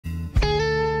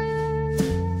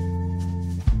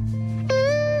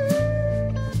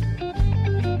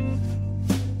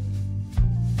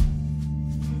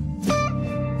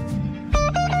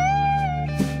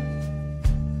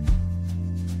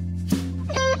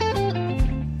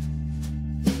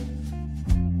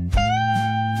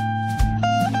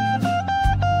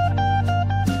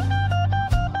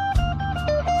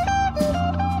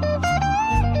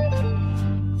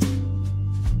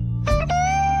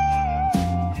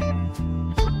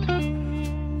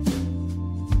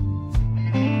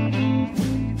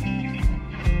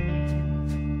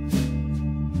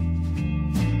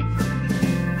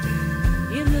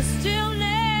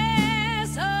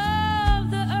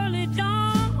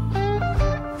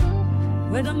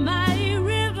where the mighty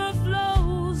river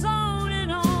flows on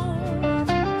and on.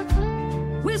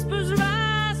 Whispers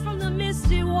rise from the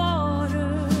misty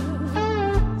waters,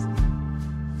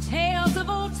 tales of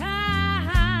old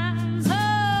times,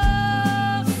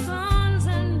 of sons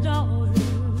and daughters.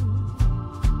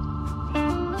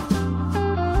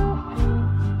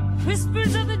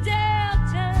 Whispers of the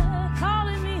Delta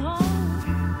calling me home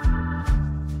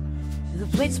to the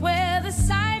place where the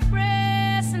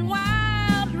cypress and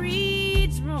wild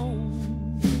reeds roam.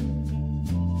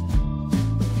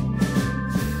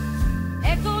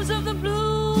 Echoes of the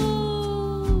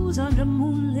blues under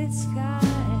moonlit skies.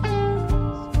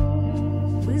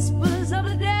 Whispers of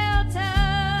the Delta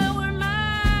where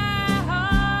my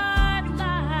heart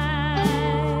lies.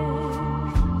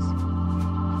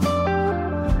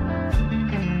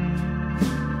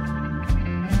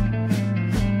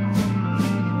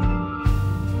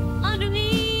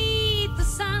 Underneath the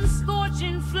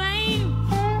sun-scorching flame,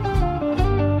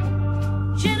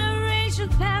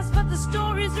 generations pass, but the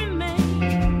stories remain.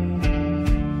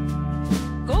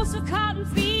 Ghosts of cotton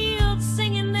fields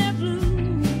singing their blues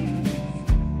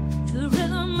to the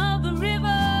rhythm of the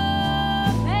river,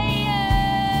 paying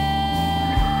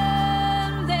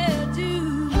their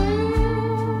dues.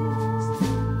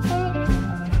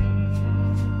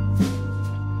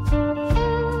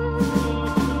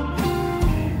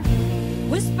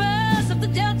 Whispers of the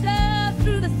Delta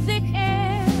through the thick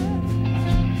air.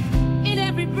 In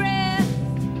every breath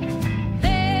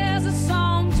there's a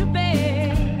song to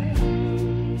bear.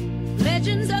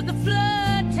 Legends of the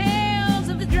flood, tales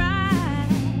of the dry.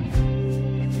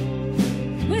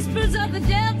 Whispers of the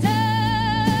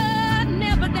Delta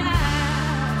never die.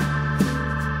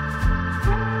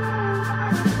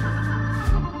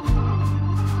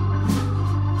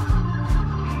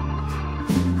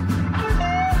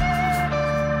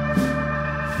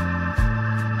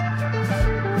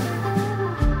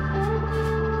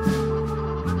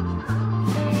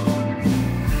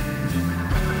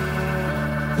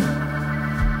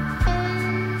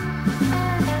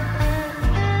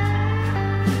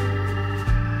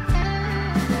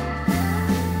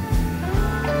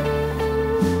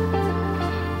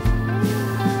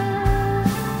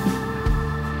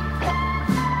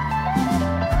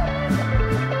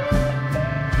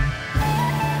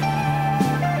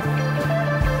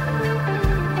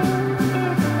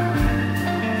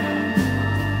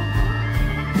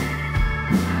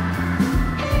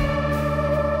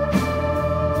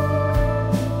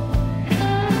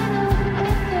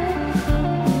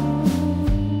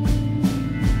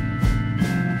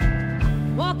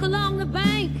 Walk along the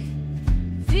bank,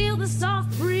 feel the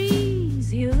soft breeze,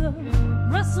 hear the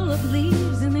rustle of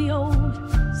leaves in the old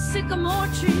sycamore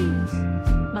trees.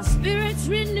 My spirit's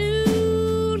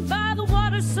renewed by the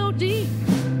water so deep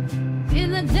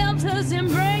in the Delta's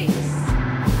embrace.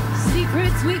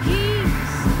 Secrets we keep,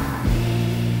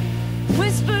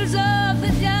 whispers of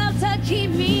the Delta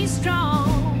keep me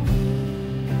strong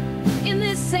in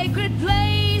this sacred place.